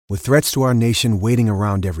With threats to our nation waiting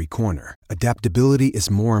around every corner, adaptability is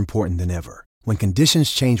more important than ever. When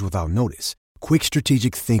conditions change without notice, quick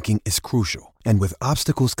strategic thinking is crucial. And with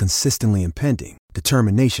obstacles consistently impending,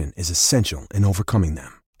 determination is essential in overcoming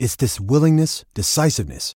them. It's this willingness,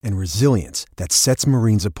 decisiveness, and resilience that sets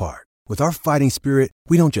Marines apart. With our fighting spirit,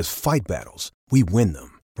 we don't just fight battles, we win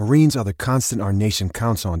them. Marines are the constant our nation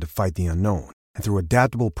counts on to fight the unknown. And through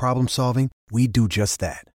adaptable problem solving, we do just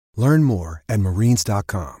that. Learn more at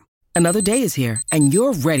marines.com. Another day is here, and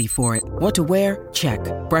you're ready for it. What to wear? Check.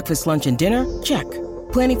 Breakfast, lunch, and dinner? Check.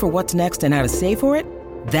 Planning for what's next and how to save for it?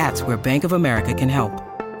 That's where Bank of America can help.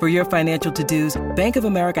 For your financial to-dos, Bank of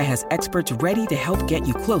America has experts ready to help get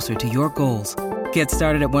you closer to your goals. Get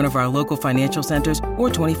started at one of our local financial centers or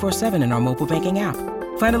 24/7 in our mobile banking app.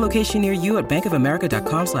 Find a location near you at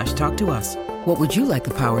bankofamerica.com/talktous. What would you like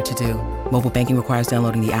the power to do? Mobile banking requires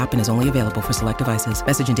downloading the app and is only available for select devices.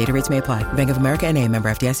 Message and data rates may apply. Bank of America N.A., member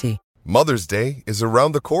FDIC. Mother's Day is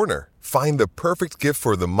around the corner. Find the perfect gift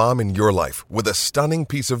for the mom in your life with a stunning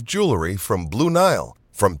piece of jewelry from Blue Nile.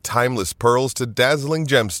 From timeless pearls to dazzling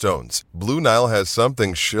gemstones, Blue Nile has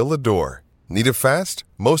something she'll adore. Need it fast?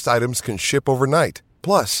 Most items can ship overnight.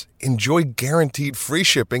 Plus, enjoy guaranteed free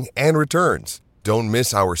shipping and returns. Don't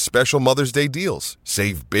miss our special Mother's Day deals.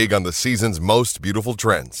 Save big on the season's most beautiful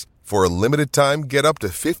trends. For a limited time, get up to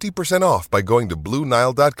 50% off by going to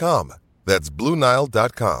BlueNile.com. That's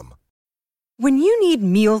BlueNile.com. When you need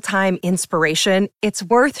mealtime inspiration, it's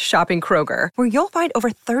worth shopping Kroger, where you'll find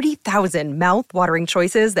over 30,000 mouth-watering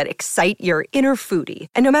choices that excite your inner foodie.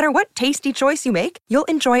 And no matter what tasty choice you make, you'll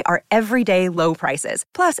enjoy our everyday low prices,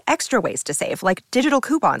 plus extra ways to save, like digital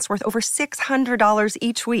coupons worth over $600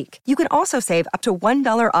 each week. You can also save up to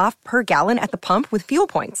 $1 off per gallon at the pump with fuel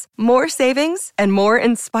points. More savings and more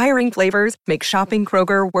inspiring flavors make shopping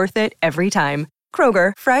Kroger worth it every time.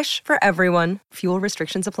 Kroger, fresh for everyone. Fuel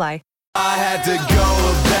restrictions apply. I had to go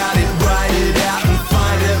about it, write it out and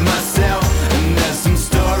find it myself. And there's some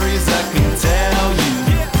stories I can tell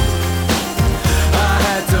you. I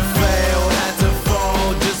had to fail, had to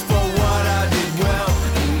fall just for what I did well.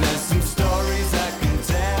 And there's some stories I can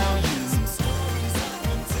tell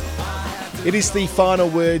you. It is the final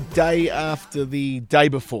word day after the day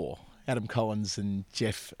before. Adam Collins and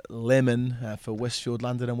Jeff Lemon for Westfield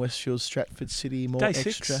London and Westfield Stratford City. More Day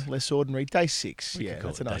extra, 6. Less ordinary. Day 6. We Yeah, could call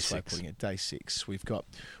that's a it nice day way of 6. putting it. Day 6. We've got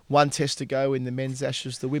one test to go in the men's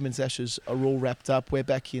Ashes. The women's Ashes are all wrapped up. We're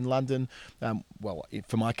back in London.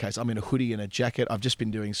 For my case, I'm in a hoodie and a jacket. I've just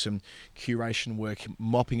been doing some curation work,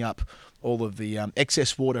 mopping up all of the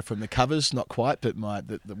excess water from the covers. Not quite, but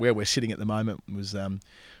where we're sitting at the moment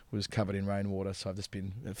was covered in rainwater. So I've just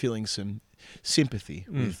been feeling some sympathy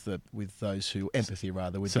with those who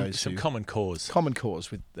some common cause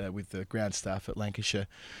with the ground staff at Lancashire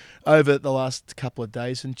over the last couple of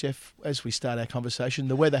days. And Jeff, as we start our conversation,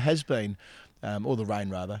 the weather has been, or the rain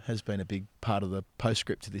rather, has been a big part of the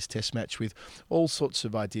postscript to this Test match, with all sorts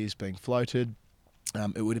of ideas being floated.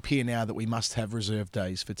 It would appear now that we must have reserve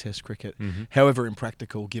days for Test cricket. Mm-hmm. However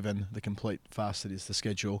impractical, given the complete farce that is the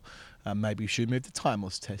schedule, maybe we should move to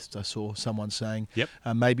timeless tests. I saw someone saying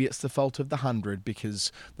maybe it's the fault of the 100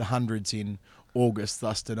 because the 100's in August,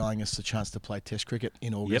 thus denying us the chance to play Test cricket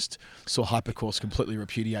in August. Saw Hypercourse completely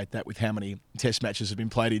repudiate that with how many Test matches have been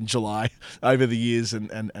played in July over the years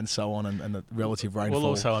and so on, and the relative rainfall. Well,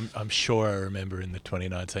 also, I'm sure I remember in the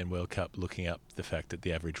 2019 World Cup looking up the fact that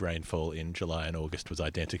the average rainfall in July and August was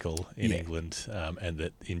identical in England, and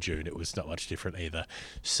that in June it was not much different either.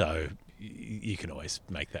 So you can always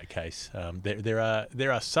make that case. There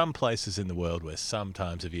are some places in the world where some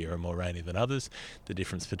times of year are more rainy than others. The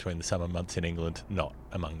difference between the summer months in England, not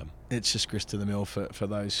among them. It's just grist to the mill for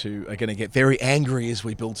those who are going to get very angry as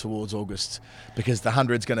we build towards August, because the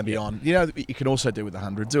 100's going to be on. You know, you can also do with the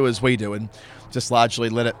 100, do as we do and just largely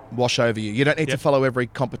let it wash over you. You don't need to follow every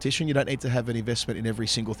competition. You don't need to have an investment in every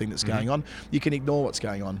single thing that's going on. You can ignore what's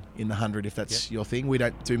going on in the 100 if that's your thing. We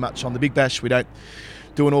don't do much on the Big Bash. We don't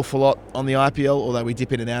do an awful lot on the IPL, although we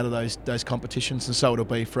dip in and out of those competitions, and so it'll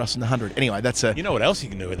be for us in the 100. Anyway, that's a... You know what else you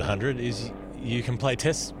can do with the 100 is you can play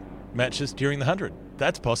Test matches during the 100.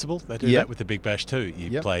 That's possible. They do that with the Big Bash too.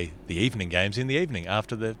 You play the evening games in the evening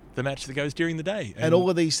after the match that goes during the day. And all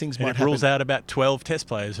of these things might happen. It rules out about 12 Test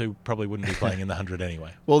players who probably wouldn't be playing in the 100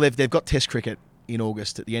 anyway. Well, they've got Test cricket in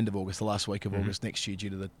August, at the end of August, the last week of August next year, due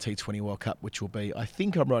to the T20 World Cup, which will be, I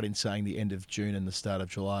think I'm right in saying, the end of June and the start of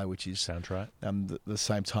July, which is Sounds right. the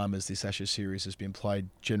same time as this Ashes series has been played,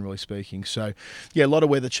 generally speaking. So, yeah, a lot of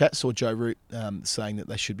weather chat. Saw Joe Root saying that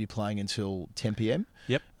they should be playing until 10 p.m.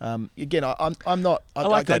 Yep. Again, I'm not. I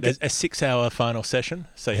like that. A 6-hour final session.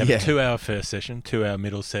 So you have Yeah. a 2-hour first session, 2-hour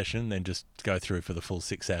middle session, then just go through for the full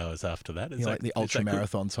 6 hours after that. Like the ultra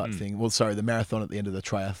marathon type thing. Well, sorry, the marathon at the end of the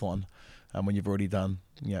triathlon, when you've already done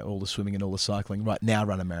all the swimming and all the cycling. Right now,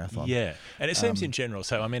 run a marathon. Yeah, and it seems in general.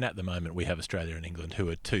 So I mean, at the moment we have Australia and England, who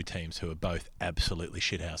are two teams who are both absolutely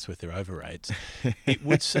shithouse with their over rates. It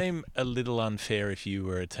would seem a little unfair if you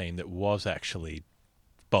were a team that was actually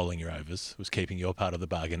bowling your overs, was keeping your part of the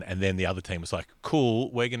bargain, and then the other team was like, cool,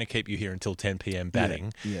 we're going to keep you here until 10 p.m.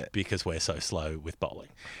 batting because we're so slow with bowling.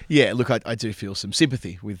 Yeah, look, I do feel some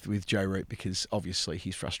sympathy with Joe Root, because obviously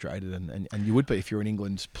he's frustrated, and you would be if you're an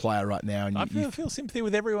England player right now. And I feel sympathy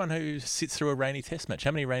with everyone who sits through a rainy test match.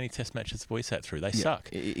 How many rainy test matches have we sat through? They suck.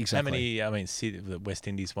 Exactly. How many, I mean, the West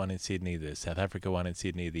Indies one in Sydney, the South Africa one in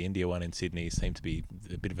Sydney, the India one in Sydney seem to be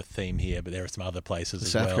a bit of a theme here, but there are some other places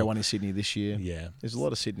as well. South Africa one in Sydney this year. Yeah. There's a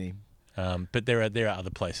lot of Sydney. But there are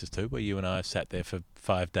other places too where you and I have sat there for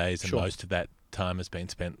 5 days, and Sure. most of that time has been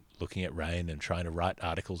spent looking at rain and trying to write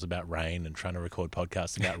articles about rain and trying to record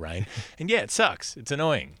podcasts about rain. And yeah, it sucks. It's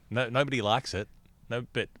annoying. Nobody likes it. No,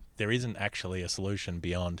 but there isn't actually a solution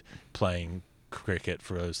beyond playing cricket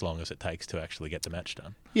for as long as it takes to actually get the match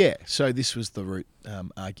done. Yeah, so this was the Root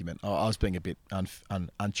argument. I was being a bit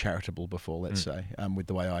uncharitable before, let's say, with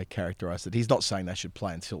the way I characterised it. He's not saying they should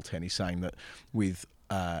play until 10. He's saying that with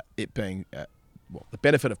it being the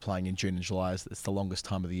benefit of playing in June and July is it's the longest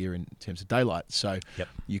time of the year in terms of daylight. So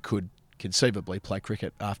you could conceivably play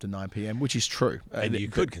cricket after 9 p.m, which is true. And you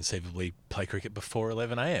could conceivably play cricket before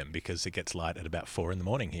 11 a.m. because it gets light at about 4 in the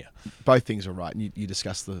morning here. Both things are right. And you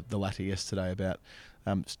discussed the latter yesterday about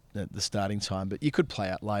the starting time, but you could play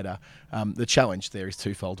out later. The challenge there is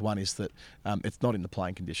twofold. One is that it's not in the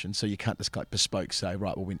playing conditions, so you can't just like bespoke say,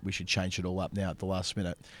 right, well, we should change it all up now at the last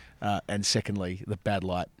minute. And secondly, the bad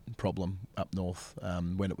light problem up north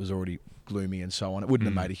when it was already gloomy and so on. It wouldn't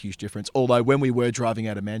have made a huge difference. Although when we were driving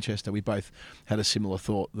out of Manchester, we both had a similar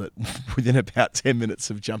thought that within about 10 minutes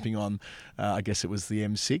of jumping on, I guess it was the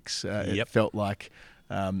M6, it felt like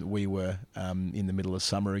we were in the middle of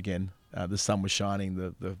summer again. The sun was shining,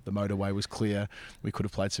 the motorway was clear. We could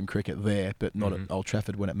have played some cricket there, but not at Old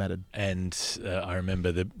Trafford when it mattered. And I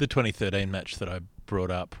remember the 2013 match that I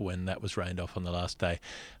brought up when that was rained off on the last day.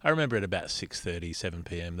 I remember at about 6:30, 7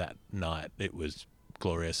 p.m. that night, it was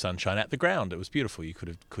glorious sunshine at the ground. It was beautiful. You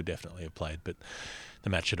could definitely have played, but the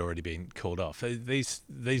match had already been called off. These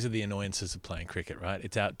are the annoyances of playing cricket, right?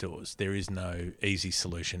 It's outdoors. There is no easy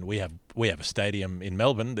solution. We have a stadium in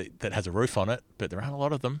Melbourne that has a roof on it, but there aren't a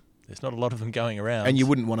lot of them. There's not a lot of them going around. And you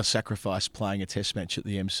wouldn't want to sacrifice playing a test match at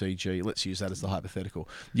the MCG. Let's use that as the hypothetical.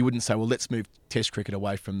 You wouldn't say, well, let's move test cricket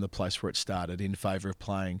away from the place where it started in favour of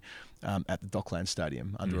playing at the Dockland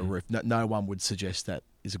Stadium under a roof. No one would suggest that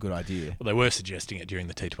is a good idea. Well, they were suggesting it during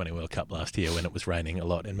the T20 World Cup last year when it was raining a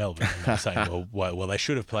lot in Melbourne. And they were saying, well, they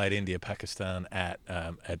should have played India-Pakistan at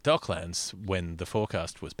Docklands when the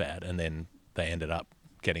forecast was bad, and then they ended up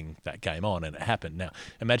getting that game on, and it happened. Now,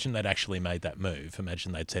 imagine they'd actually made that move.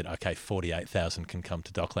 Imagine they'd said, okay, 48,000 can come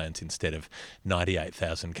to Docklands instead of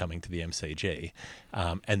 98,000 coming to the MCG,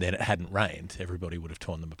 and then it hadn't rained. Everybody would have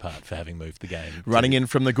torn them apart for having moved the game. Running in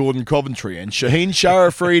from the Gordon Coventry, and Shaheen Shah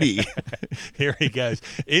Afridi. Here he goes,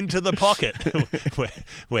 into the pocket,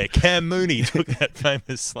 where Cam Mooney took that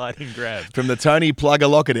famous sliding grab. From the Tony Plugger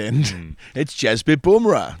Lockett end, it's Jasprit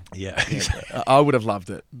Bumrah. Yeah. I would have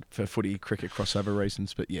loved it for footy cricket crossover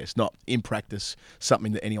reasons, but yes, not in practice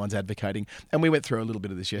something that anyone's advocating. And we went through a little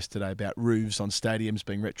bit of this yesterday about roofs on stadiums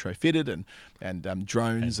being retrofitted and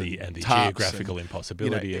drones and the tarps geographical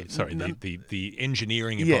impossibility the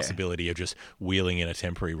engineering impossibility of just wheeling in a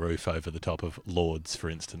temporary roof over the top of Lords, for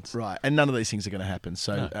instance. Right, and none of these things are going to happen.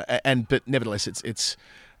 So, but nevertheless, it's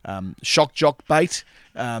shock jock bait.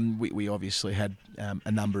 We obviously had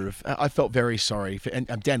a number of. I felt very sorry for, and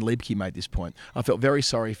Dan Liebke made this point. I felt very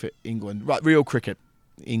sorry for England, right? Real cricket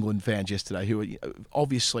England fans yesterday who were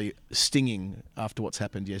obviously stinging after what's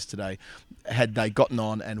happened yesterday. Had they gotten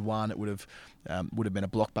on and won, it would have been a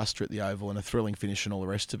blockbuster at the Oval and a thrilling finish and all the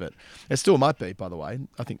rest of it. It still might be, by the way.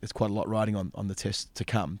 I think there's quite a lot riding on the test to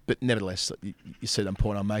come. But nevertheless, you see the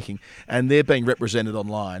point I'm making. And they're being represented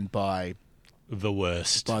online by the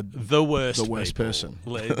worst person. The worst person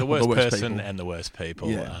people. And the worst people.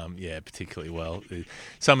 Yeah. Particularly well.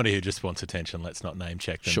 Somebody who just wants attention. Let's not name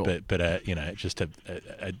check them. Sure. But just a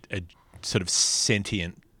sort of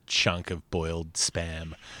sentient chunk of boiled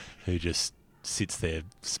spam who just sits there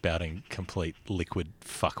spouting complete liquid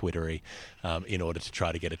fuckwittery in order to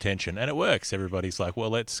try to get attention, and it works. Everybody's like, well,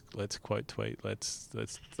 let's quote tweet, let's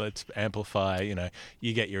amplify. You know,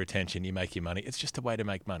 you get your attention, you make your money. It's just a way to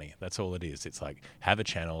make money. That's all it is. It's like, have a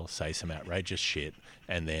channel, say some outrageous shit,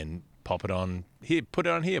 and then pop it on here, put it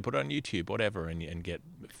on YouTube, whatever, and get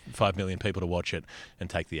 5 million people to watch it and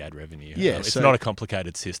take the ad revenue. Yeah, it's so not a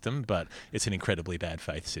complicated system, but it's an incredibly bad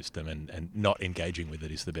faith system, and not engaging with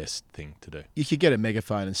it is the best thing to do. You could get a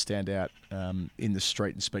megaphone and stand out in the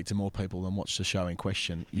street and speak to more people than watch the show in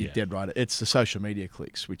question. You're dead right. It's the social media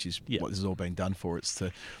clicks, which is what this has all been done for. It's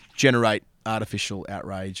to generate artificial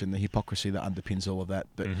outrage and the hypocrisy that underpins all of that.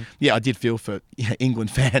 But I did feel for England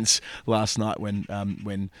fans last night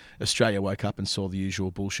when Australia woke up and saw the usual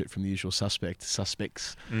bullshit from the usual suspects.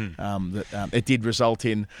 That it did result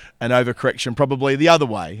in an overcorrection, probably the other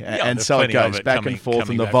way, and so it goes back and forth,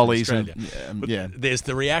 and the volleys. There's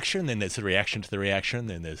the reaction, then there's the reaction to the reaction,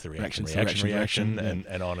 then there's the reaction, and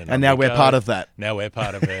on and on. And now we're part of that. Now we're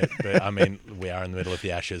part of it. But I mean, we are in the middle of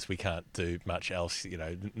the Ashes. We can't do much else. You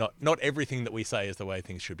know, not everything that we say is the way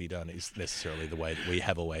things should be done is necessarily the way that we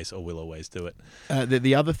have always or will always do it.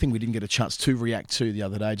 The other thing we didn't get a chance to react to the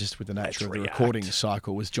other day, just with the nature of the recording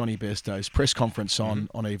cycle, was Johnny Bairstow's press conference on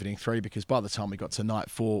evening 3, because by the time we got to night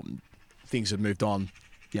 4, things had moved on,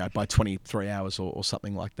 by 23 hours or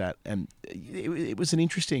something like that. And it was an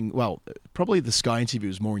interesting, probably the Sky interview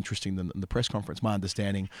was more interesting than the press conference. My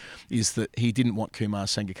understanding is that he didn't want Kumar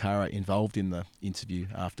Sangakkara involved in the interview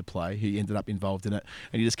after play. He ended up involved in it,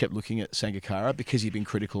 and he just kept looking at Sangakkara because he'd been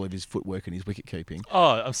critical of his footwork and his wicket keeping.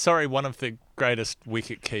 Oh, I'm sorry, one of the greatest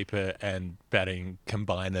wicket keeper and batting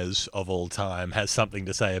combiners of all time has something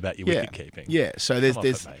to say about your wicket keeping. Yeah, so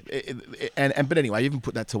but anyway, even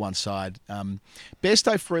put that to one side.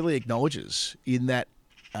 Bairstow freely acknowledges in that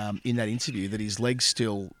interview that his legs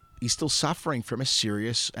he's still suffering from a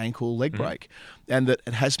serious ankle leg break, and that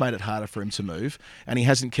it has made it harder for him to move, and he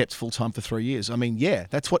hasn't kept full time for 3 years. I mean,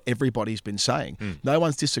 that's what everybody's been saying. No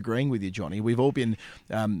one's disagreeing with you, Johnny. We've all been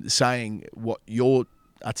saying what you're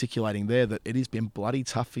articulating there, that it has been bloody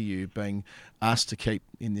tough for you being asked to keep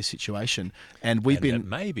in this situation, and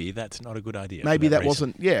maybe that's not a good idea. Maybe that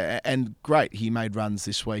wasn't, and great. He made runs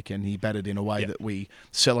this week and he batted in a way that we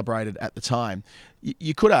celebrated at the time.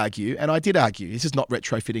 You could argue, and I did argue, this is not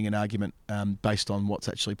retrofitting an argument based on what's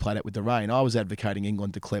actually played out with the rain. I was advocating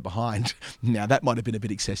England declare behind. Now, that might have been a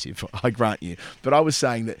bit excessive, I grant you. But I was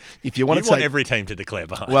saying that if you want every team to declare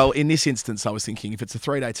behind. Well, in this instance, I was thinking if it's a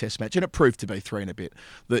 3-day test match, and it proved to be 3 and a bit,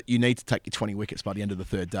 that you need to take your 20 wickets by the end of the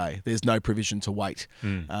 3rd day. There's no provision to wait.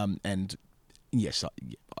 And yes,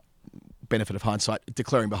 benefit of hindsight,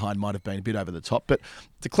 declaring behind might have been a bit over the top, but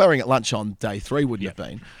declaring at lunch on day 3 wouldn't have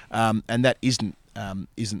been. And that isn't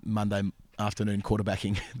Monday afternoon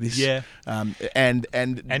quarterbacking this. And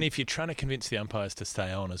if you're trying to convince the umpires to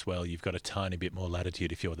stay on as well, you've got a tiny bit more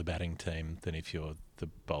latitude if you're the batting team than if you're the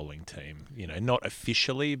bowling team. Not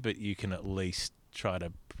officially, but you can at least try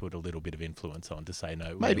to put a little bit of influence on to say,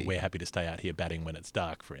 no, we're happy to stay out here batting when it's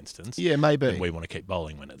dark, for instance. Yeah, maybe. And we want to keep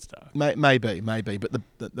bowling when it's dark. Maybe. But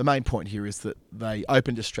the main point here is that they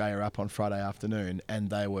opened Australia up on Friday afternoon, and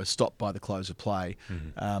they were stopped by the close of play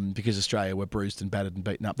because Australia were bruised and battered and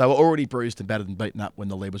beaten up. They were already bruised and battered and beaten up when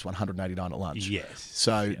the lead was 189 at lunch. Yes.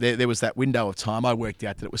 So there was that window of time. I worked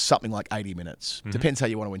out that it was something like 80 minutes. Depends how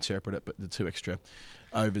you want to interpret it, but the 2 extra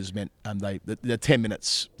overs meant the 10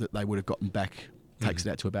 minutes that they would have gotten back takes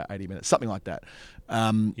it out to about 80 minutes, something like that.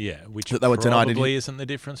 Which that they were probably isn't the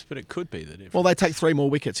difference, but it could be the difference. Well, they take 3 more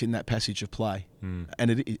wickets in that passage of play,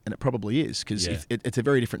 and it probably is, because it's a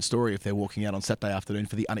very different story if they're walking out on Saturday afternoon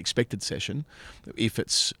for the unexpected session, if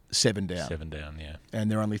it's 7 down. 7 down,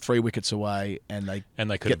 and they're only 3 wickets away, and they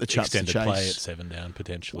could get the chance to chase. Play at 7 down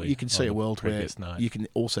potentially. Well, you can see a world where you can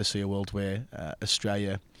also see a world where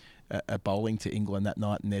Australia are bowling to England that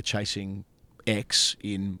night, and they're chasing X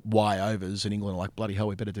in Y overs, and England are like, bloody hell,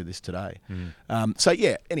 we better do this today.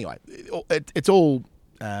 Anyway, it's all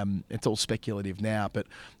speculative now, but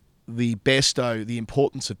the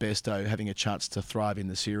importance of Bairstow having a chance to thrive in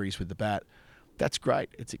the series with the bat, that's great.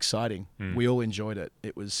 It's exciting. We all enjoyed it.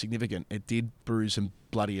 It was significant. It did bruise and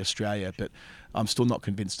bloody Australia, but I'm still not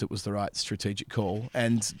convinced it was the right strategic call.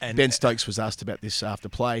 And Ben Stokes was asked about this after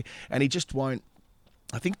play, and he just won't.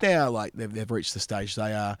 I think now, they've reached the stage.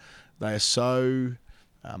 They are so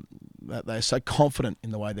confident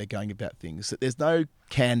in the way they're going about things that there's no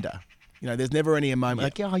candour. There's never any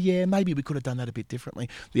moment maybe we could have done that a bit differently.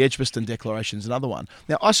 The Edgbaston Declaration is another one.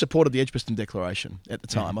 Now, I supported the Edgbaston Declaration at the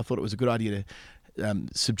time. I thought it was a good idea to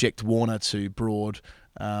subject Warner to broad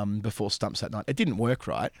before stumps that night. It didn't work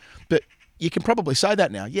right, but you can probably say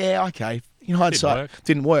that now. Yeah, okay. In hindsight,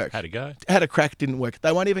 didn't work. Had a go. Had a crack, didn't work.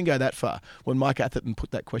 They won't even go that far. When Mike Atherton put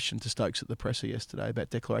that question to Stokes at the presser yesterday about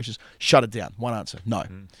declarations, shut it down. One answer, no.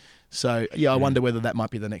 So, I wonder whether that might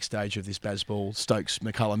be the next stage of this Bazball, Stokes,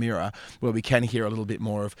 McCullum era, where we can hear a little bit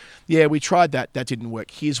more of, we tried that didn't work.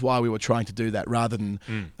 Here's why we were trying to do that, rather than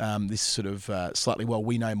this sort of slightly,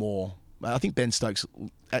 we know more. I think Ben Stokes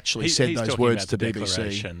actually said those words to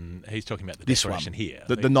BBC. He's talking about the declaration here.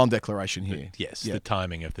 The non-declaration here. Yes, the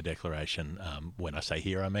timing of the declaration. When I say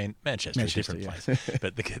here, I mean Manchester, a different place.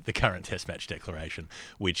 But the current Test match declaration,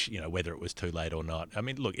 which, whether it was too late or not. I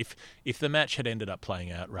mean, look, if the match had ended up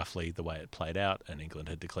playing out roughly the way it played out and England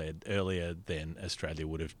had declared earlier, then Australia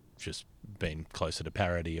would have just been closer to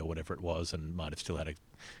parity or whatever it was and might have still had a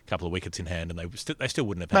couple of wickets in hand, and they still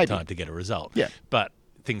wouldn't have had time to get a result. Yeah. But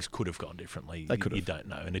things could have gone differently. They could have. You don't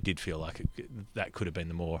know. And it did feel like that could have been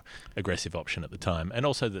the more aggressive option at the time. And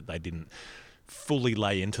also that they didn't fully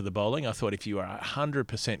lay into the bowling. I thought if you are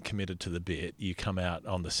 100% committed to the bit, you come out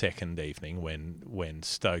on the second evening when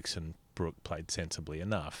Stokes and Brooke played sensibly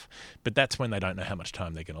enough. But that's when they don't know how much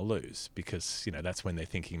time they're going to lose, because that's when they're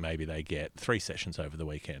thinking maybe they get 3 sessions over the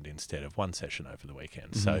weekend instead of 1 session over the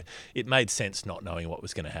weekend. So it made sense not knowing what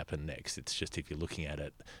was going to happen next. It's just, if you're looking at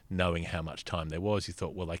it, knowing how much time there was, you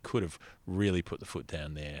thought, well, they could have really put the foot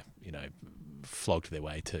down there, flogged their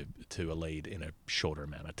way to a lead in a shorter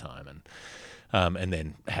amount of time, and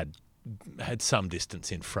then had some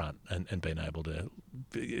distance in front and been able to.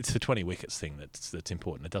 It's the 20 wickets thing that's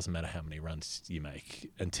important. It doesn't matter how many runs you make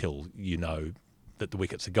until you know that the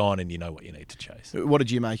wickets are gone and you know what you need to chase. What did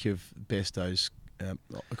you make of Bairstow's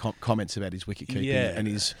comments about his wicket keeping and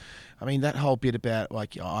his? I mean, that whole bit about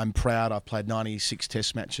I'm proud. I've played 96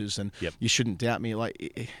 Test matches and you shouldn't doubt me.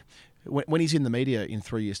 When he's in the media in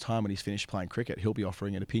 3 years' time, when he's finished playing cricket, he'll be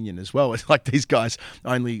offering an opinion as well. It's like these guys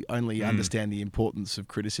only understand the importance of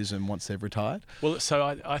criticism once they've retired. Well,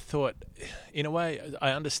 so I thought, in a way, I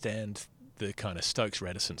understand the kind of Stokes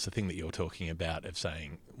reticence, the thing that you're talking about of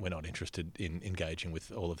saying we're not interested in engaging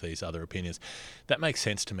with all of these other opinions. That makes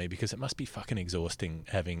sense to me, because it must be fucking exhausting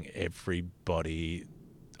having everybody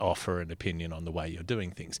offer an opinion on the way you're doing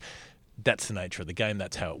things. That's the nature of the game.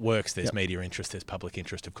 That's how it works. There's media interest, there's public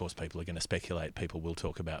interest. Of course, people are going to speculate. People will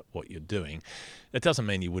talk about what you're doing. That doesn't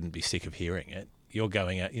mean you wouldn't be sick of hearing it. You're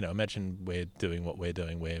going out, imagine we're doing what we're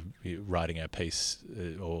doing. We're writing our piece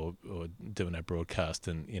or doing our broadcast,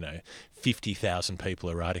 and, 50,000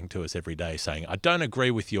 people are writing to us every day saying, I don't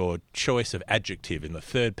agree with your choice of adjective in the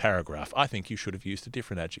third paragraph. I think you should have used a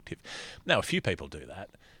different adjective. Now, a few people do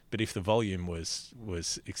that. But if the volume was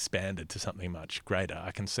expanded to something much greater,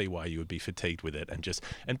 I can see why you would be fatigued with it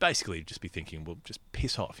and basically just be thinking, well, just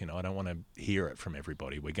piss off. I don't want to hear it from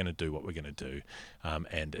everybody. We're going to do what we're going to do,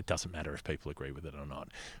 and it doesn't matter if people agree with it or not.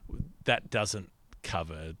 That doesn't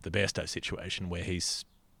cover the Bairstow situation, where he's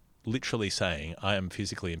literally saying, I am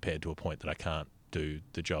physically impaired to a point that I can't do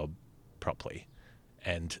the job properly,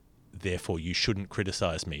 and therefore you shouldn't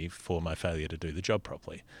criticise me for my failure to do the job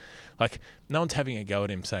properly. No one's having a go at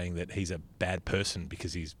him saying that he's a bad person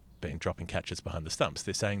because he's been dropping catches behind the stumps.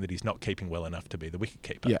 They're saying that he's not keeping well enough to be the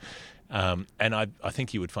wicketkeeper. Yeah. And I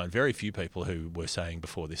think you would find very few people who were saying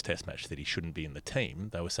before this Test match that he shouldn't be in the team.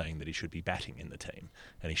 They were saying that he should be batting in the team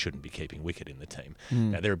and he shouldn't be keeping wicket in the team.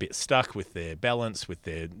 Now, they're a bit stuck with their balance, with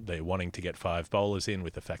their wanting to get 5 bowlers in,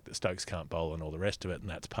 with the fact that Stokes can't bowl and all the rest of it, and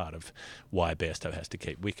that's part of why Bairstow has to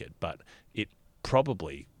keep wicket. But it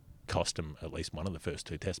probably cost him at least one of the first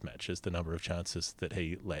 2 Test matches, the number of chances that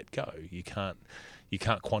he let go. You can't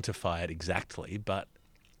quantify it exactly, but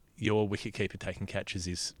your wicketkeeper taking catches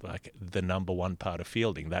is the number one part of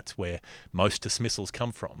fielding. That's where most dismissals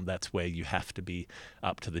come from. That's where you have to be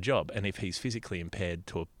up to the job. And if he's physically impaired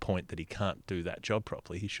to a point that he can't do that job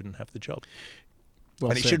properly, he shouldn't have the job.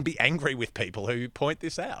 Well, and he shouldn't be angry with people who point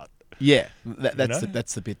this out. Yeah,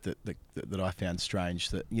 that's the bit that I found strange.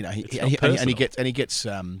 That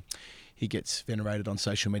he gets venerated on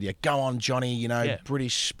social media. Go on, Johnny.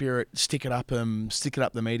 British spirit. Stick it up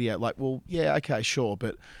the media. Okay, sure,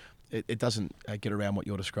 but it doesn't get around what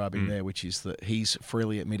you're describing there, which is that he's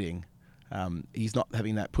freely admitting he's not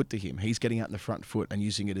having that put to him. He's getting out in the front foot and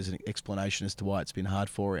using it as an explanation as to why it's been hard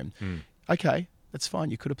for him. Okay. That's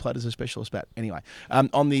fine. You could have played as a specialist bat. Anyway,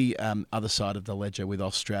 on the other side of the ledger with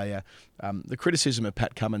Australia, the criticism of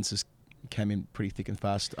Pat Cummins has came in pretty thick and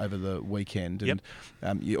fast over the weekend.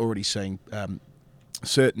 And you're already seeing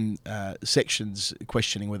certain sections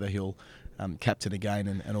questioning whether he'll captain again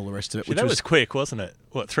and all the rest of it. Which that was quick, wasn't it?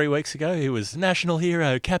 What, 3 weeks ago? He was national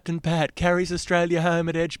hero, Captain Pat, carries Australia home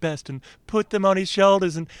at Edgbaston, put them on his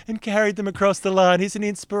shoulders and carried them across the line. He's an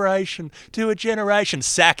inspiration to a generation.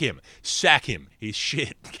 Sack him. He's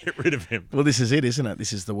shit. Get rid of him. Well, this is it, isn't it?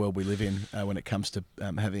 This is the world we live in when it comes to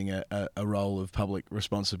having a role of public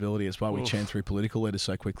responsibility. It's why we churn through political leaders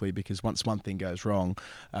so quickly, because once one thing goes wrong,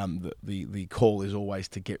 the call is always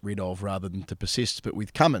to get rid of rather than to persist. But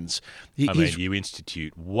with Cummins... you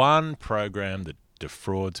institute one program that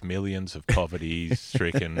defrauds millions of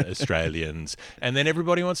poverty-stricken Australians, and then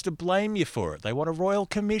everybody wants to blame you for it. They want a royal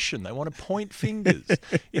commission. They want to point fingers.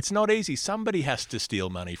 It's not easy. Somebody has to steal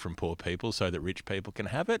money from poor people so that rich people can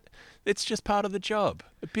have it. It's just part of the job.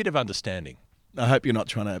 A bit of understanding. I hope you're not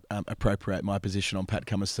trying to appropriate my position on Pat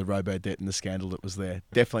Cummins, the robo-debt and the scandal that was there.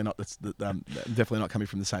 Definitely not. Definitely not coming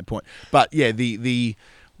from the same point. But yeah, the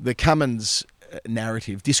Cummins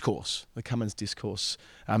narrative discourse, the Cummins discourse,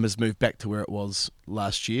 has moved back to where it was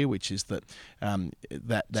last year, which is that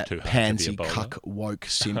that pansy cuck woke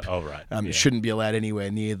simp shouldn't be allowed anywhere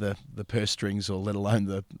near the purse strings, or let alone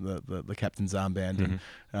the captain's armband,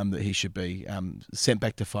 and that he should be sent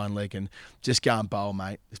back to fine leg and just go and bowl,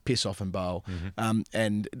 mate. Piss off and bowl.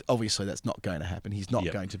 And obviously that's not going to happen. He's not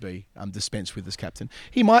going to be dispensed with as captain.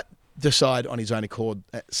 He might decide on his own accord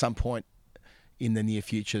at some point in the near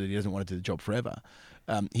future that he doesn't want to do the job forever.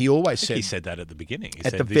 He always said... He said that at the beginning.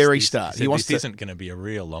 At the very start. He wants this isn't going to be a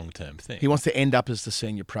real long-term thing. He wants to end up as the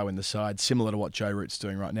senior pro in the side, similar to what Joe Root's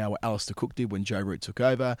doing right now, what Alistair Cook did when Joe Root took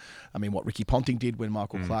over. I mean, what Ricky Ponting did when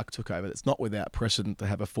Michael Clark took over. It's not without precedent to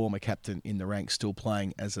have a former captain in the ranks still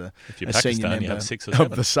playing as a senior member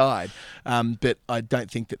of the side. But I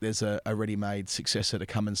don't think that there's a ready-made successor to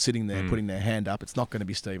come and sitting there putting their hand up. It's not going to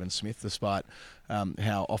be Stephen Smith, despite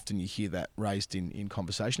how often you hear that raised in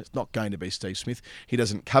conversation. It's not going to be Steve Smith. He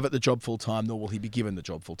doesn't covet the job full-time, nor will he be given the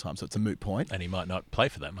job full-time, so it's a moot point. And he might not play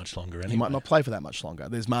for that much longer anyway. He might not play for that much longer.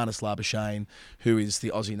 There's Marnus Labuschagne, who is the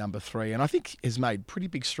Aussie number 3, and I think has made pretty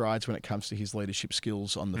big strides when it comes to his leadership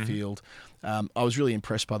skills on the field. I was really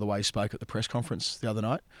impressed by the way he spoke at the press conference the other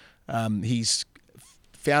night. He's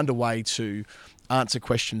found a way to answer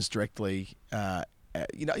questions directly. A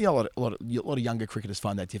lot of younger cricketers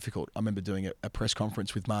find that difficult. I remember doing a press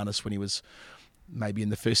conference with Marnus when he was maybe in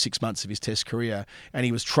the first 6 months of his Test career, and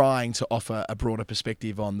he was trying to offer a broader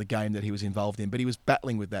perspective on the game that he was involved in, but he was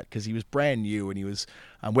battling with that because he was brand new and he was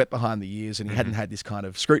wet behind the ears, and he hadn't had this kind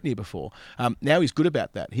of scrutiny before. Now he's good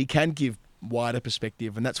about that. He can give wider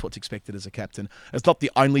perspective, and that's what's expected as a captain. It's not the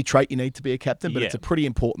only trait you need to be a captain, but it's a pretty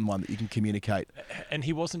important one that you can communicate. And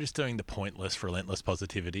he wasn't just doing the pointless, relentless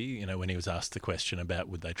positivity. You know, when he was asked the question about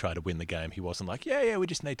would they try to win the game, he wasn't like, we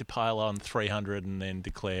just need to pile on 300 and then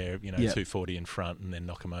declare, 240 in front and then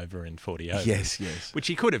knock them over in 40 overs. Yes. Which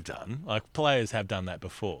he could have done. Like, players have done that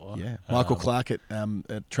before. Yeah. Michael Clark at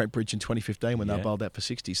Trent Bridge in 2015 when they bowled out for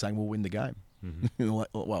 60 saying we'll win the game.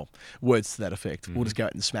 Well, words to that effect. We'll just go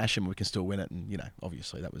out and smash them. We can still win it, and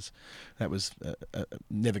obviously that was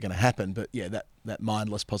never going to happen. But that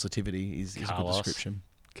mindless positivity is a good description.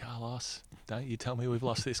 Carlos, don't you tell me we've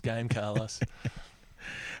lost this game, Carlos.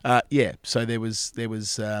 So there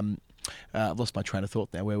was. I've lost my train of thought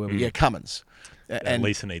now. Where were we? Yeah, Cummins. And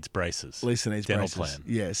Lisa needs braces. Lisa needs dental braces. Plan.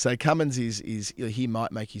 Yeah. So Cummins is he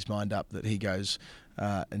might make his mind up that he goes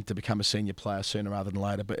and to become a senior player sooner rather than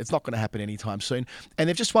later, but it's not going to happen anytime soon. And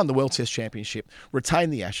they've just won the World Test Championship,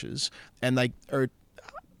 retained the Ashes, and they're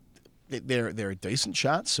a decent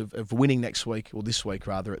chance of winning next week, or this week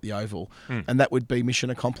rather, at the Oval. And that would be mission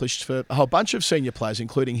accomplished for a whole bunch of senior players,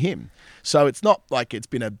 including him. So it's not like it's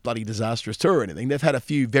been a bloody disastrous tour or anything. They've had a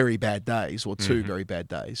few very bad days, or two very bad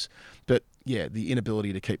days. But the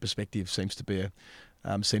inability to keep perspective seems to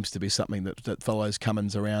be something that follows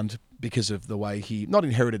Cummins around because of the way he not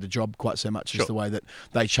inherited the job quite so much as the way that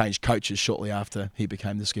they changed coaches shortly after he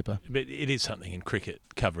became the skipper. But it is something in cricket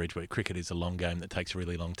coverage where cricket is a long game that takes a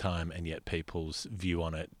really long time, and yet people's view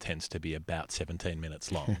on it tends to be about 17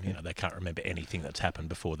 minutes long. They can't remember anything that's happened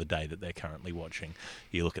before the day that they're currently watching.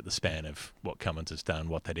 You look at the span of what Cummins has done,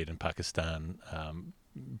 what they did in Pakistan,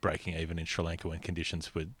 breaking even in Sri Lanka when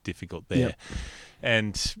conditions were difficult there.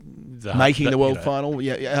 And making the world final.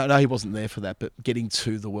 I know he wasn't there for that, but getting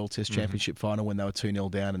to the World Test Championship final when they were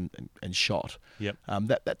 2-0 down and shot.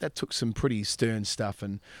 That took some pretty stern stuff,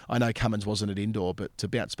 and I know Cummins wasn't at indoor, but to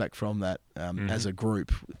bounce back from that as a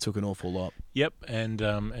group. It took an awful lot. Yep, and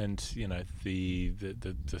you know the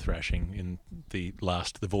thrashing in the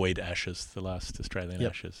Void Ashes, the last Australian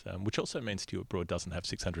Ashes, which also means Stuart Broad doesn't have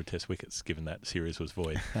 600 Test wickets, given that series was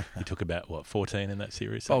void. He took about 14 in that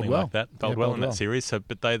series, something like that. Bowled well in that series, so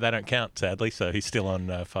but they don't count sadly. So he's still on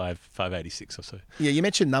 586 or so. Yeah, you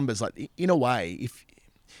mentioned numbers. Like in a way,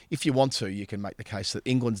 if you want to, you can make the case that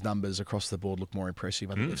England's numbers across the board look more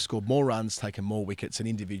impressive. I think they've scored more runs, taken more wickets, and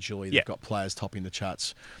individually they've got players topping the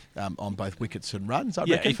charts on both wickets and runs. I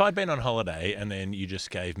reckon. If I'd been on holiday and then you just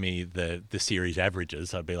gave me the series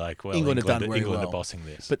averages, I'd be like, well, England are bossing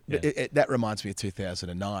this. But that reminds me of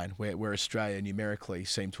 2009, where Australia numerically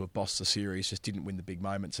seemed to have bossed the series, just didn't win the big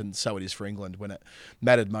moments, and so it is for England. When it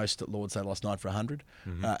mattered most at Lords, they lost 9 for 100,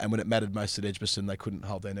 and when it mattered most at Edgbaston, they couldn't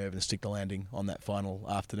hold their nerve and stick the landing on that final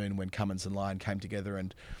afternoon when Cummins and Lyon came together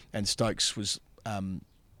and Stokes was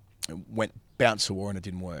went bounce a war and it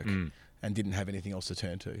didn't work and didn't have anything else to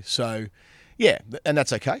turn to. So, yeah, and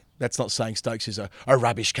that's okay. That's not saying Stokes is a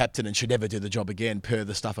rubbish captain and should never do the job again, per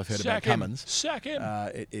the stuff I've heard about Cummins. Sack him.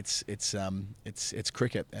 It's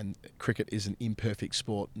cricket, and cricket is an imperfect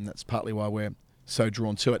sport, and that's partly why we're so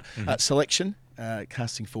drawn to it. Selection.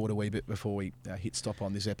 Casting forward a wee bit before we hit stop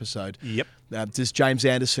on this episode. Yep. Does James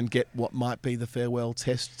Anderson get what might be the farewell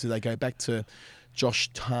test? Do they go back to Josh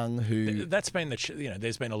Tongue, who... That's been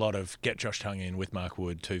there's been a lot of get Josh Tongue in with Mark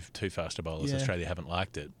Wood, two faster bowlers. Yeah. Australia haven't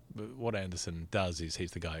liked it. But what Anderson does is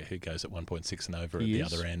he's the guy who goes at 1.6 and over at the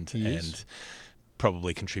other end and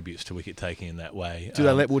probably contributes to wicket taking in that way. Do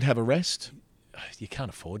they let Wood have a rest? You can't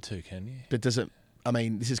afford to, can you? But does it... I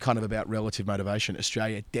mean, this is kind of about relative motivation.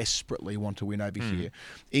 Australia desperately want to win over here.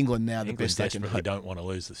 England now, the best they can hope. Don't want to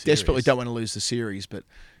lose the series. Desperately don't want to lose the series, but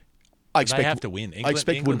I expect they have to win. I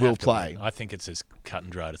expect Wood will play. I think it's as cut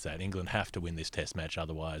and dried as that. England have to win this Test match,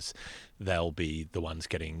 otherwise they'll be the ones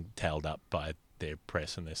getting tailed up by their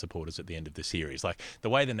press and their supporters at the end of the series. Like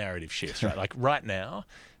the way the narrative shifts, right? Like right now,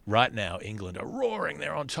 England are roaring.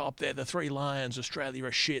 They're on top. They're the three lions. Australia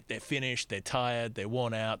are shit. They're finished. They're tired. They're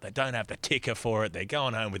worn out. They don't have the ticker for it. They're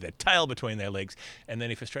going home with their tail between their legs. And then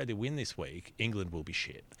if Australia win this week, England will be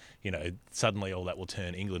shit. You know, suddenly all that will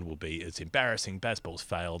turn. England will be, it's embarrassing. Bazball's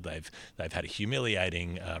failed. They've had a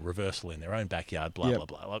humiliating reversal in their own backyard. Blah blah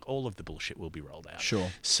blah. Like all of the bullshit will be rolled out. Sure.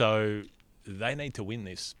 So they need to win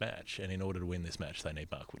this match, and in order to win this match, they need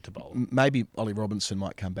Mark Wood to bowl. Maybe Ollie Robinson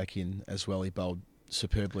might come back in as well. He bowled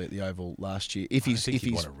superbly at the Oval last year. I think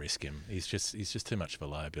you want to risk him. He's just too much of a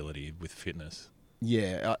liability with fitness.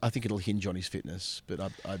 Yeah, I think it'll hinge on his fitness,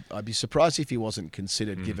 but I'd be surprised if he wasn't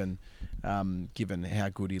considered given how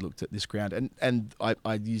good he looked at this ground. And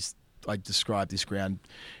I described this ground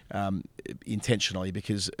intentionally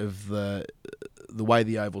because of the way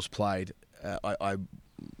the Oval's played. I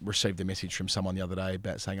received a message from someone the other day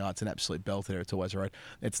about saying, it's an absolute belter, it's always a road.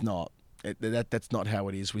 It's not. That's not how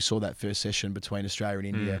it is. We saw that first session between Australia and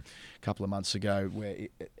India a couple of months ago where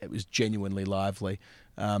it was genuinely lively.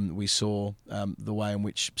 We saw the way in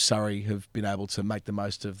which Surrey have been able to make the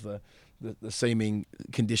most of the seaming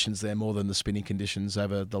conditions there more than the spinning conditions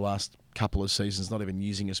over the last couple of seasons, not even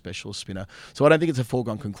using a specialist spinner. So I don't think it's a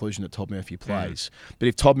foregone conclusion that Todd Murphy plays. But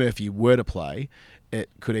if Todd Murphy were to play,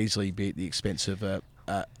 it could easily be at the expense of a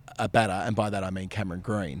batter, and by that I mean Cameron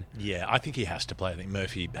Green. Yeah, I think he has to play. I think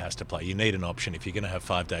Murphy has to play. You need an option. If you're going to have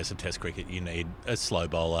 5 days of Test cricket, you need a slow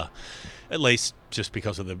bowler, at least just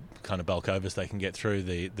because of the kind of bulk overs they can get through,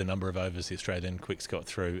 the number of overs the Australian quicks got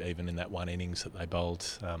through, even in that one innings that they bowled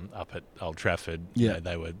up at Old Trafford. Yeah. You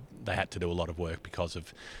know, they had to do a lot of work because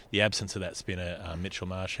of the absence of that spinner. Mitchell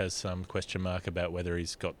Marsh has some question mark about whether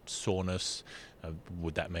he's got soreness.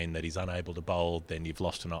 Would that mean that he's unable to bowl? Then you've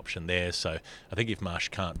lost an option there. So I think if Marsh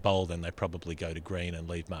can't bowl, then they probably go to Green and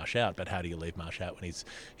leave Marsh out. But how do you leave Marsh out when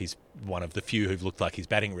he's one of the few who've looked like he's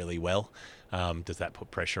batting really well? Does that put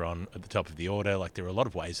pressure on at the top of the order? Like there are a lot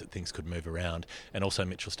of ways that things could move around. And also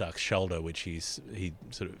Mitchell Starc's shoulder, which he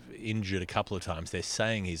sort of injured a couple of times. They're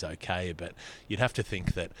saying he's okay, but you'd have to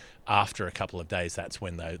think that after a couple of days, that's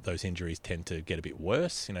when those injuries tend to get a bit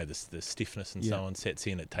worse. You know, the stiffness and so on sets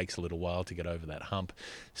in. It takes a little while to get over that hump.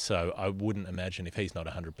 So I wouldn't imagine if he's not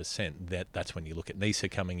 100%, that's when you look at Nisa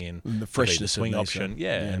coming in, and the freshness swing of Nisa.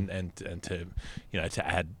 option, and to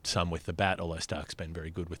add some with the bat. Although Stark's been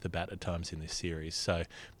very good with the bat at times in this series. So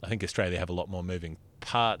I think Australia have a lot more moving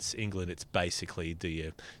parts. England, it's basically do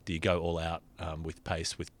you go all out with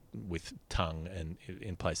pace with Tongue and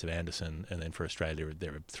in place of Anderson, and then for Australia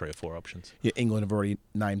there are 3 or 4 options. Yeah, England have already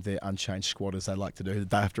named their unchanged squad, as they like to do the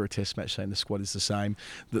day after a Test match, saying the squad is the same.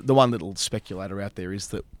 The one little speculator out there is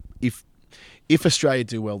that if Australia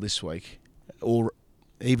do well this week, or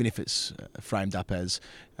even if it's framed up as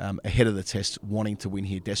ahead of the test, wanting to win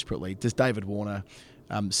here desperately. Does David Warner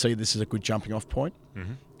see this as a good jumping off point?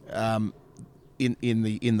 Mm-hmm.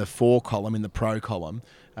 In the for column, in the pro column,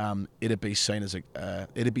 it'd be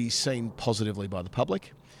seen positively by the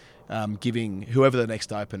public. Giving whoever the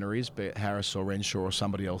next opener is, be it Harris or Renshaw or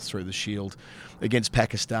somebody else through the Shield, against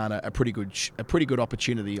Pakistan, a pretty good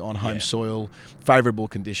opportunity on home soil, favourable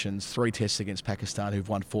conditions. 3 tests against Pakistan, who've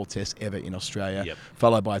won 4 tests ever in Australia,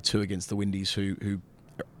 followed by 2 against the Windies, who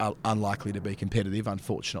are unlikely to be competitive,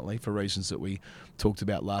 unfortunately, for reasons that we talked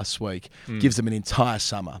about last week. Gives them an entire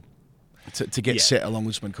summer to get set along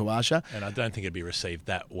with Usman Khawaja. And I don't think it'd be received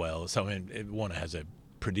that well. So I mean, Warner has a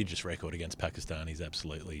prodigious record against Pakistan. He's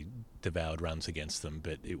absolutely devoured runs against them,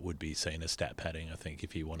 but it would be seen as stat padding, I think,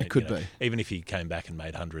 if he wanted. It could be. Even if he came back and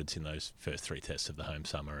made hundreds in those first 3 tests of the home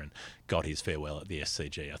summer and got his farewell at the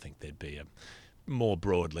SCG, I think there'd be more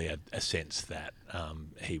broadly a sense that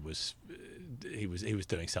he was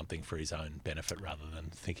doing something for his own benefit rather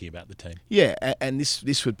than thinking about the team. Yeah, and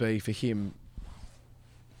this would be for him.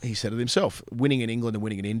 He said it himself, winning in England and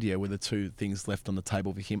winning in India were the 2 things left on the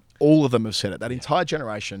table for him. All of them have said it. That entire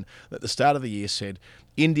generation at the start of the year said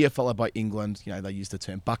India followed by England. They used the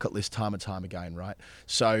term bucket list time and time again, right?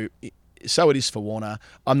 So it is for Warner.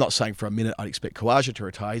 I'm not saying for a minute I'd expect Khawaja to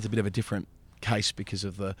retire. He's a bit of a different case because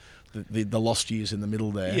of the lost years in the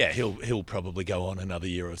middle there. Yeah, he'll probably go on another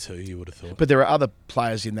year or 2, you would have thought. But there are other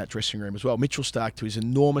players in that dressing room as well. Mitchell Starc, to his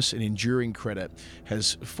enormous and enduring credit,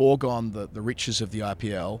 has foregone the riches of the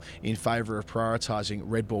IPL in favour of prioritising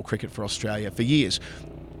red ball cricket for Australia for years.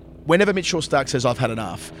 Whenever Mitchell Starc says, I've had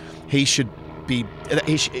enough, he should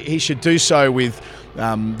do so with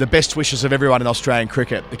the best wishes of everyone in Australian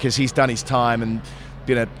cricket, because he's done his time and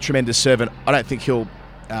been a tremendous servant. I don't think he'll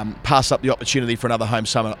pass up the opportunity for another home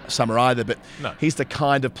summer either, but he's the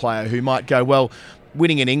kind of player who might go, well,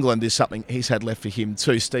 winning in England is something he's had left for him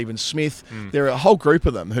too. Stephen Smith, there are a whole group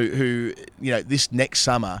of them who this next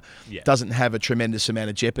summer doesn't have a tremendous amount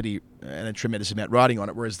of jeopardy and a tremendous amount riding on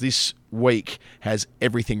it, whereas this week has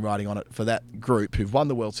everything riding on it for that group who've won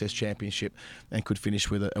the World Test Championship and could finish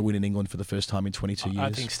with a win in England for the first time in 22 years. I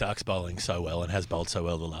think Stark's bowling so well and has bowled so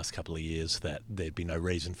well the last couple of years that there'd be no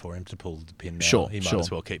reason for him to pull the pin now. He might as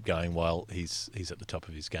well keep going while he's at the top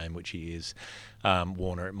of his game, which he is.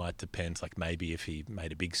 Warner, it might depend. Like maybe if he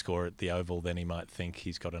made a big score at the Oval, then he might think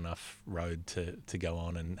he's got enough road to go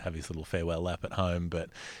on and have his little farewell lap at home. But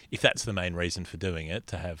if that's the main reason for doing it,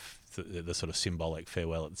 to have the sort of symbolic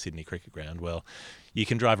farewell at the Sydney Cricket Ground, well, you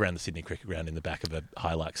can drive around the Sydney Cricket Ground in the back of a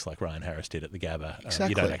Hilux like Ryan Harris did at the Gabba. Exactly.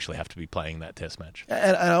 You don't actually have to be playing that Test match.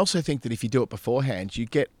 And I also think that if you do it beforehand, you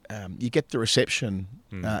get the reception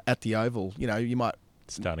at the Oval. You might.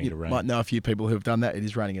 Starting to rain. Might know a few people who have done that. It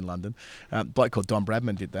is raining in London. A bloke called Don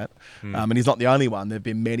Bradman did that. And he's not the only one. There have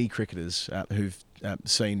been many cricketers who've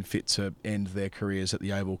seen fit to end their careers at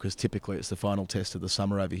the Oval, because typically it's the final test of the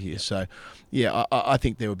summer over here. So, yeah, I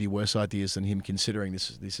think there would be worse ideas than him considering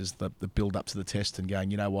this is the build-up to the test and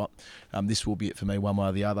going, you know what, this will be it for me one way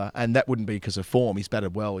or the other. And that wouldn't be because of form. He's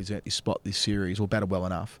batted well. He's earned his spot this series, or batted well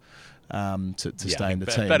enough. To stay in the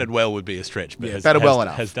team. Batted well would be a stretch, but batted well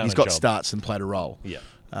enough. He's got starts and played a role. Yeah.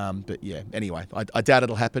 But yeah, anyway, I doubt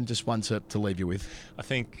it'll happen. Just one to leave you with. I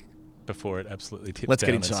think before it absolutely tips let's down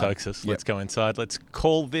get and inside. soaks us, let's go inside. Let's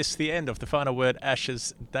call this the end of the Final Word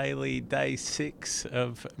Ashes Daily, Day 6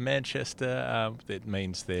 of Manchester. It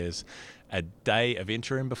means there's a day of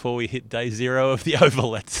interim before we hit day 0 of the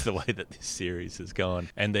Oval. That's the way that this series has gone.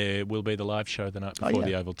 And there will be the live show the night before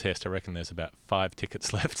the Oval Test. I reckon there's about 5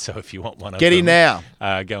 tickets left, so if you want one of them, get in now.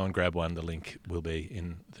 Go and grab one. The link will be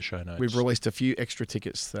in the show notes. We've released a few extra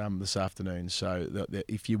tickets this afternoon, so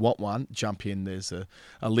if you want one, jump in. There's a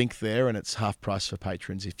link there, and it's half price for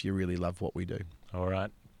patrons if you really love what we do. All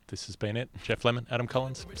right. This has been it. Jeff Lemon, Adam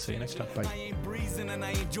Collins. See you next time. Bye. I ain't breezing and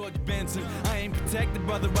I ain't George Benson. I ain't protected,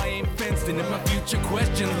 brother, I ain't fenced in. If my future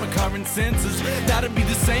questions my current senses, that'll be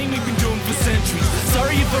the same we've been doing for centuries.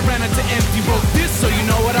 Sorry if I ran out to empty. Wrote this so you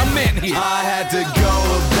know what I meant here. I had to go